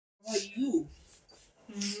you.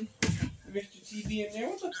 Mr. TV in there.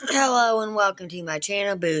 What the fuck? Hello and welcome to my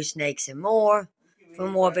channel, Boo Snakes and More. For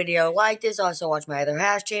more video like this, also watch my other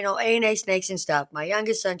half channel, A&A Snakes and Stuff, my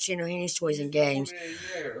youngest son's channel, Henny's Toys and Games,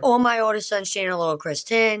 or my oldest son's channel, Little Chris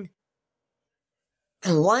 10.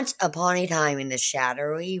 Once upon a time in the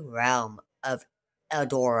shadowy realm of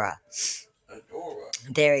Eldora,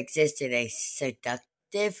 there existed a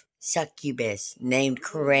seductive succubus named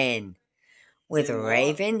Corinne, with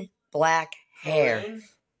raven black hair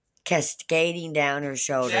cascading down her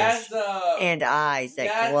shoulders, and eyes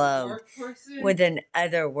that glowed with an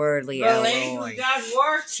otherworldly allure.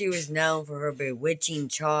 She was known for her bewitching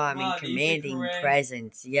charm and commanding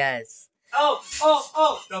presence, yes.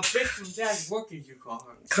 The bitch from Dad's work, as you call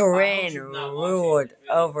her. Corinne ruled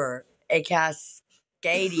over a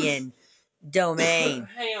Cascadian domain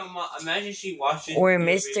imagine she watches where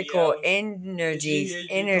mystical energies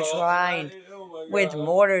intertwined with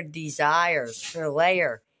mortal desires. Her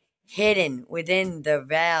lair, hidden within the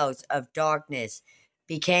veils of darkness,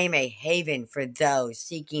 became a haven for those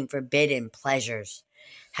seeking forbidden pleasures.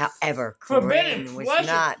 However, Corinne was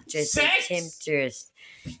not just a temptress.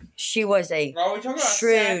 She was a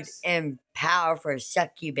shrewd and powerful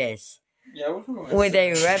succubus with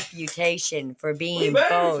a reputation for being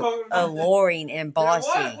both alluring and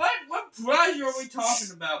bossy. What pleasure are we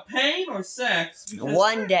talking about? Pain or sex?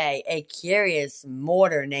 One day, a curious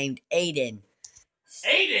mortal named Aiden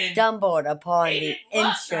stumbled upon the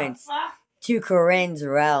entrance to Corinne's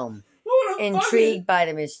realm. Intrigued by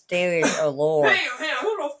the mysterious allure,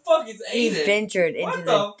 who the fuck is Aiden? He ventured into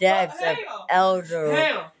the depths of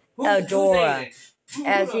Eldora.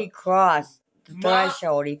 As he crossed the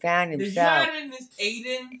threshold, he found himself.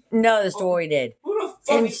 No, the story did.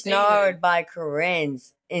 Ensnared by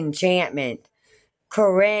Corinne's enchantment.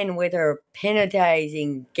 Corinne, with her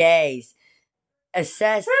penetrating gaze,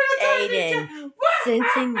 assessed Aiden,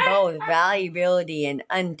 sensing both valuability and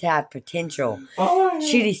untapped potential.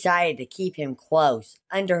 She decided to keep him close.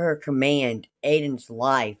 Under her command, Aiden's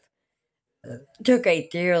life took a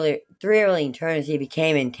thrilling turn as he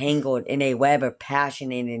became entangled in a web of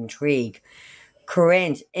passion and intrigue.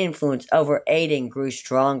 Corinne's influence over Aiden grew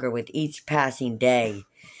stronger with each passing day.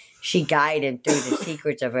 She guided him through the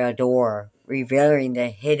secrets of Eldora, revealing the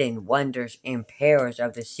hidden wonders and perils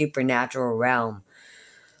of the supernatural realm.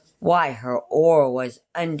 Why, her aura was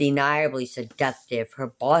undeniably seductive. Her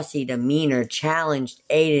bossy demeanor challenged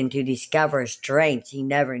Aiden to discover strengths he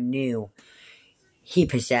never knew he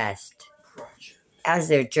possessed. As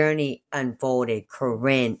their journey unfolded,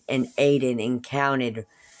 Corinne and Aiden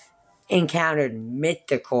encountered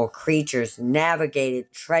mythical creatures,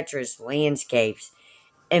 navigated treacherous landscapes,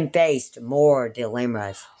 and faced more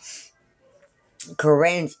dilemmas.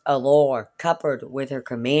 Corinne's allure, coupled with her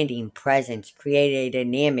commanding presence, created a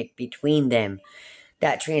dynamic between them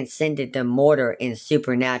that transcended the mortal and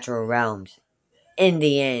supernatural realms. In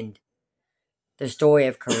the end, the story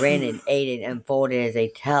of Corinne and Aiden unfolded as a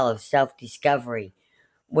tale of self-discovery,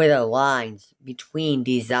 where the lines between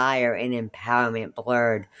desire and empowerment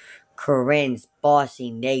blurred. Corinne's bossy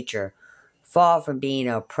nature, far from being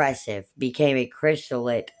oppressive, became a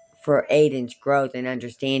chrysolite for Aiden's growth and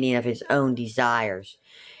understanding of his own desires.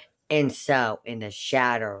 And so, in the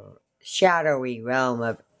shadowy realm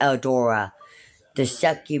of Eldora, the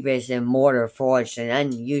succubus and mortal forged an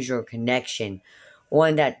unusual connection,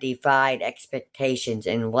 one that defied expectations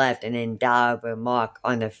and left an indelible mark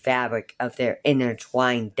on the fabric of their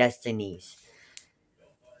intertwined destinies.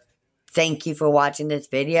 Thank you for watching this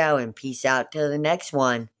video, and peace out till the next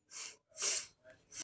one.